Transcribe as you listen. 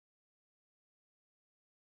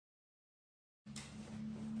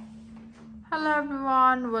Hello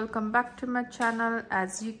everyone, welcome back to my channel.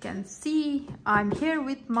 As you can see, I'm here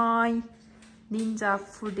with my Ninja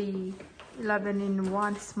Foodie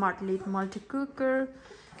 11-in-1 smart lid multi-cooker.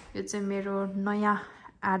 It's a मेरो नयाँ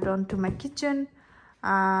add-on to my kitchen.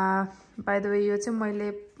 By the way, यो चाहिँ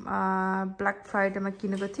मैले Black Friday मा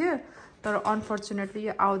किनेको थियो, तर unfortunately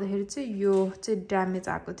यो आउँदाखेरि चाहिँ यो चाहिँ ड्यामेज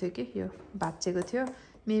आएको थियो के, यो भाँचेको थियो.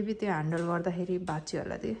 Maybe त्यो ह्यान्डल गर्दाखेरि भाँच्यो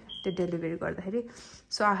होला त्यो डेलिभरी गर्दाखेरि.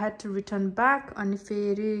 So I had to return back अनि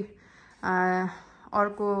फेरि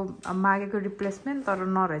अर्को मागेको रिप्लेसमेन्ट तर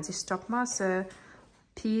नरहेछ स्टकमा. सो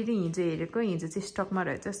फेरि हिजो हेरेको, हिजो चाहिँ स्टकमा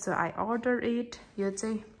रहेछ. So I order it. यो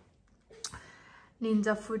चाहिँ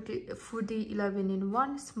Ninja Foodie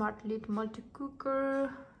 11-in-1 smart lid multi cooker.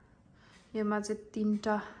 यसमा चाहिँ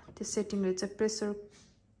तीनटा त्यो सेटिङ रहेछ, प्रेसर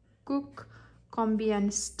कुक, कम्बी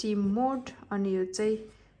एन्ड स्टीम मोड अनि यो चाहिँ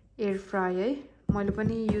एयर फ्राई है. मैले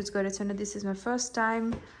पनि युज गरेको छैन, this is my first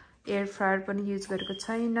time. Air fryer पनि युज गरेको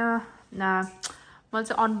छैन. मैले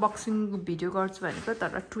चाहिँ अनबक्सिङ भिडियो गर्छु भनेको,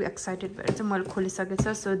 तर टु एक्साइटेड भएर चाहिँ मैले खोलिसकेको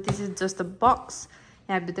छ. So this is just the box.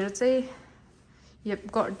 यहाँभित्र चाहिँ यो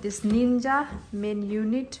got this Ninja main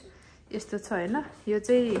unit यस्तो छ होइन. यो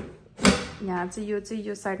चाहिँ यहाँ चाहिँ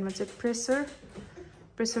यो साइडमा चाहिँ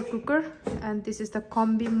pressure cooker and this is the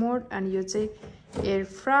कम्बी mode and यो चाहिँ एयर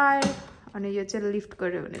फ्रायर अनि यो चाहिँ लिफ्ट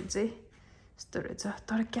गर्यो भने चाहिँ यस्तो रहेछ,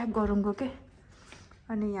 तर क्या गरौँको के.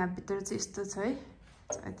 अनि यहाँ भित्र चाहिँ यस्तो छ है,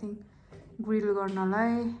 आई थिङ्क ग्रिल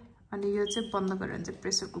गर्नलाई. अनि यो चाहिँ बन्द गर्यो भने चाहिँ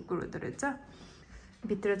प्रेसर कुकर हुँदो रहेछ.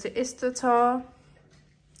 भित्र चाहिँ यस्तो छ,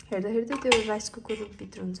 हेर्दाखेरि चाहिँ त्यो राइस कुकर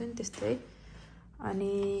भित्र हुन्छ नि त्यस्तै है.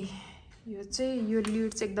 अनि यो चाहिँ यो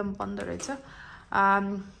लिड चाहिँ एकदम बन्द रहेछ.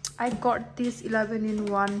 I got this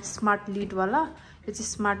 11-in-1 smart लिडवाला. यो चाहिँ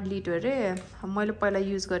स्मार्ट लिड हो अरे. मैले पहिला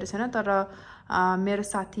युज गरेको छैन, तर मेरो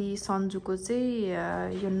साथी सन्जुको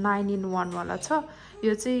चाहिँ यो 9-in-1 वाला छ.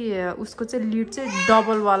 यो चाहिँ उसको चाहिँ लिड चाहिँ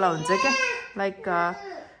डबलवाला हुन्छ क्या, लाइक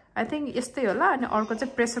आई थिङ्क यस्तै होला. अनि अर्को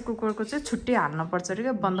चाहिँ प्रेसर कुकरको चाहिँ छुट्टै हाल्नुपर्छ अरे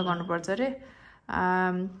क्या, बन्द गर्नुपर्छ अरे.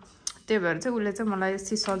 त्यही भएर चाहिँ उसले चाहिँ मलाई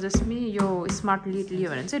सजेस्ट मी यो स्मार्ट लिड लियो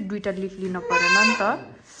भने चाहिँ दुईवटा लिड लिनु परेन नि त.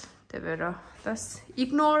 त्यही भएर बस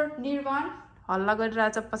इग्नोर निर्वाण हल्ला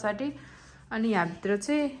गरिरहेछ पछाडि. अनि यहाँभित्र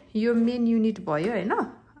चाहिँ यो मेन युनिट भयो होइन.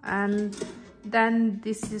 And then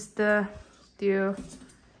this is the त्यो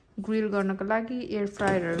ग्रिल गर्नको लागि, एयर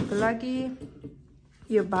फ्रायरहरूको लागि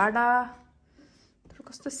यो भाँडा. तर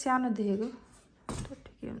कस्तो सानो देखेको,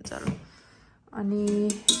 ठिकै हुन्छ होला. अनि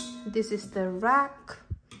दिस इज द ऱ्याक.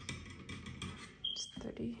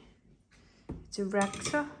 चाहिँ ऱ्याक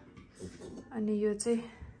छ. अनि यो चाहिँ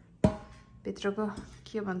भित्रको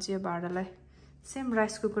के भन्छ यो भाँडालाई, सेम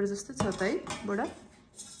राइस कुकर जस्तो छ त है बुढा,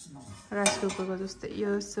 राइस कुकरको जस्तै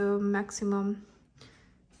यो. सो म्याक्सिमम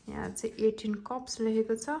यहाँ चाहिँ 18 कप्स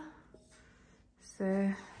लेखेको छ. So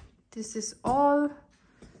this is all.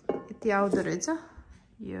 यति आउँदो रहेछ.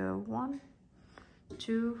 यो 1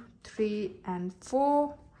 2 3 एन्ड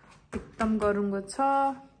 4 एकदम गरुङ्गो छ.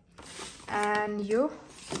 एन्ड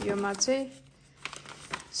योमा चाहिँ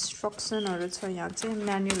इन्स्ट्रक्सनहरू छ, यहाँ चाहिँ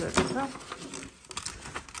म्यानुअलहरू छ.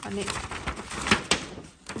 अनि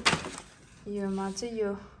योमा चाहिँ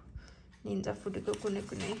यो निन्जा फुडीको कुनै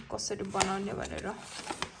कसरी बनाउने भनेर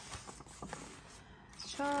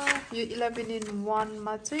छ. यो 11-in-1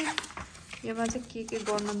 मा चाहिँ योमा चाहिँ के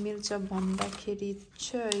गर्न मिल्छ भन्दाखेरि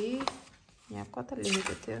चाहिँ यहाँ कता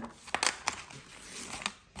लेखेको थियो,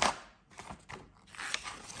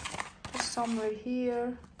 somewhere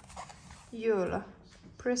here. यो होला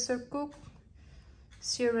pressure cook,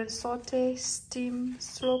 sear and saute, steam,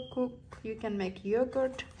 slow cook. You can make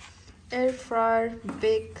yogurt, air fryer,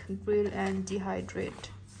 bake, grill and dehydrate.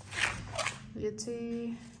 यो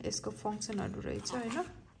चाहिँ यसको फङ्सनहरू रहेछ होइन.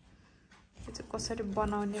 यो चाहिँ कसरी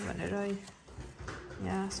बनाउने भनेर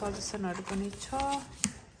यहाँ सजेसनहरू पनि छ.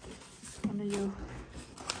 अनि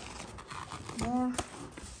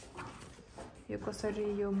यो कसरी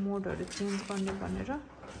यो मोडहरू चेन्ज गर्ने भनेर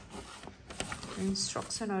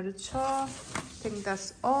इन्स्ट्रक्सनहरू छ. Think that's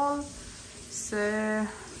all. सो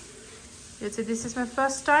यो चाहिँ this is my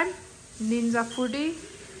first time Ninja foodie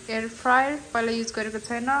air fryer. पहिला युज गरेको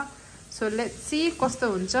छैन. सो लेट्स सी कस्तो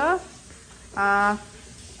हुन्छ.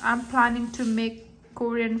 आइ am planning to make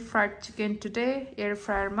Korean fried chicken today air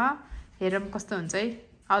फ्रायरमा. हेरौँ कस्तो हुन्छ है.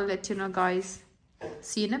 I'll let you know guys.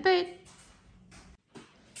 See you in a bit.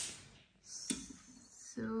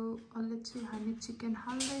 So अलैँची हामी चिकन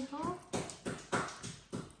हाल्दै हो.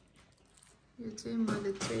 यो चाहिँ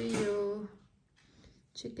मैले चाहिँ यो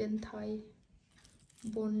चिकन थाई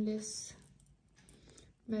बोनलेस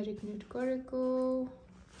म्यारिनेट गरेको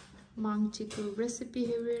माङचीको रेसिपी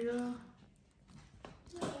हेरेर.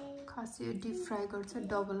 खास यो डिप फ्राई गर्छ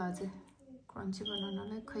डबल अझै क्रन्ची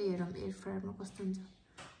बनाउनलाई खै हेरौँ एयर फ्रायरमा कस्तो हुन्छ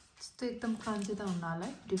त्यस्तो एकदम क्रन्ची त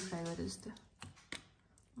हुनलाई डिप फ्राई गरे जस्तो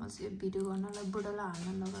म चाहिँ यो भिडियो गर्नलाई बुढालाई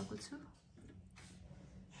हाल्न लगाएको छु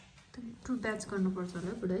 2 ब्याच गर्नुपर्छ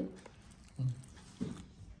होला बुढाई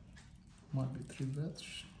might be 3 batch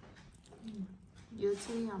यो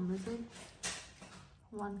चाहिँ हाम्रो चाहिँ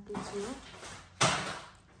 1 kg हो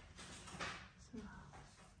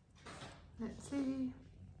let's see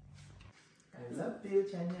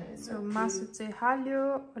so masu चाहिँ हाल्यो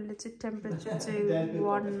अहिले चाहिँ टेम्परेचर चाहिँ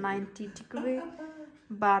 190 डिग्री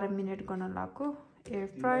 12 मिनेट गर्न लाग्यो air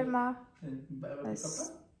फ्रायरमा let's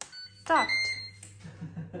start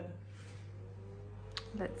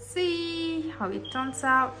let's see how it turns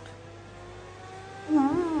out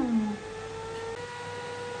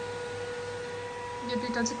यो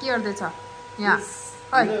दुईटा चाहिँ के गर्दैछ यहाँ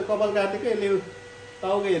कपाल काटेकै ल्याउ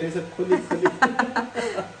टाउको हेरेछ खोली खोली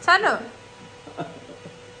सानो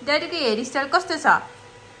ड्याडीको हेयर स्टाइल कस्तो छ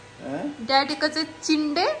ड्याडीको चाहिँ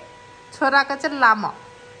चिन्डे छोराको चाहिँ लामो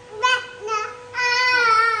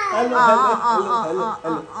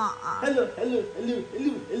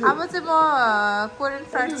अब चाहिँ म कोरियन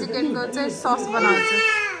फ्राइड चिकनको चाहिँ सस बनाउँछु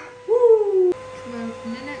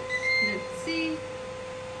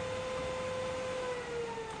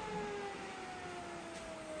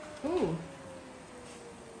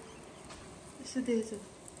यसो देखेछ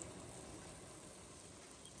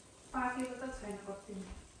पाकेको त छैन कति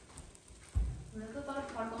हुन त तर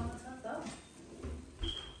फर्काउनु छ नि त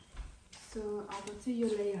सो अब चाहिँ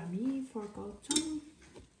यसलाई हामी फर्काउँछौँ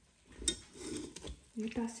यो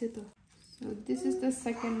टास्यो त so this is the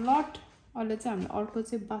second lot अहिले चाहिँ हामीले अर्को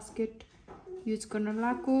चाहिँ बास्केट युज गर्न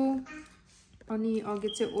लाग्यो अनि अघि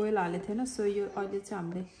चाहिँ ओइल हालेको थिएन सो यो अहिले चाहिँ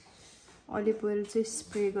हामीले अलिभ ओइल चाहिँ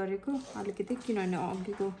स्प्रे गरेको अलिकति किनभने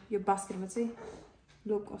अघिको यो बास्केटमा चाहिँ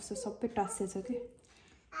लोक कस्तो सबै टाँसेछ कि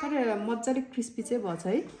तर मजाले क्रिस्पी चाहिँ भएछ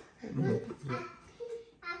है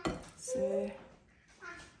so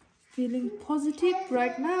feeling positive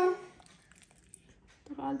right now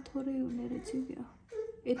तर अलि थोरै हुने रहेछ क्या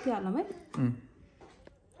यति हालौँ है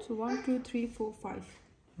so 1 2 3 4 5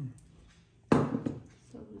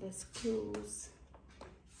 so let's close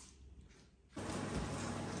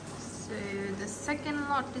so the second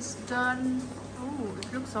lot is done oh it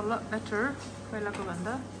looks a lot better पहिलाको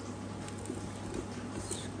भन्दा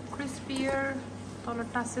crispier तल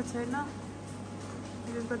टाँसे छैन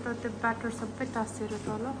योबाट त्यो ब्याटर सबै टाँसेर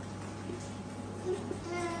तल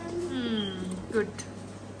good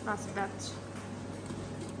last batch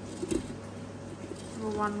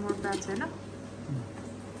one more batch हैन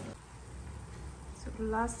so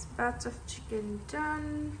last batch of chicken done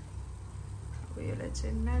यसलाई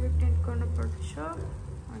चाहिँ म्यारिनेट गर्नुपर्छ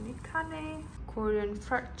अनि खाने Korean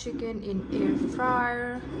fried chicken in air fryer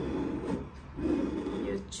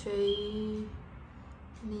यो चाहिँ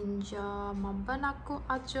निन्जामा बनाएको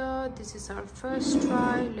आज this is our first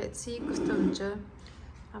try let's see कस्तो हुन्छ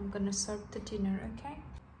I'm gonna serve the dinner okay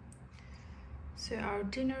so our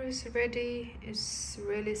dinner is ready it's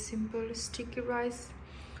really simple sticky rice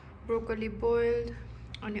broccoli boiled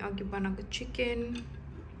अनि अघि बनाएको chicken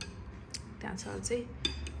that's all चाहिँ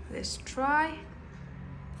let's try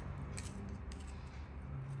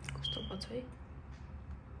कस्तो पर्छ है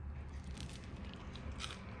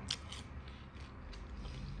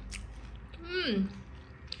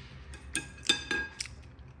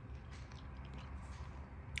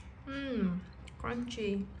crunchy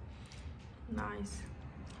nice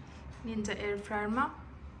Ninja air fryer ma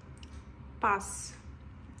pass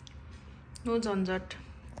no janjat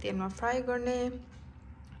तेलमा fry गर्ने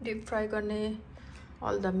deep fry गर्ने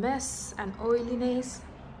all the mess and oiliness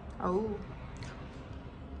oh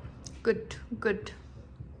good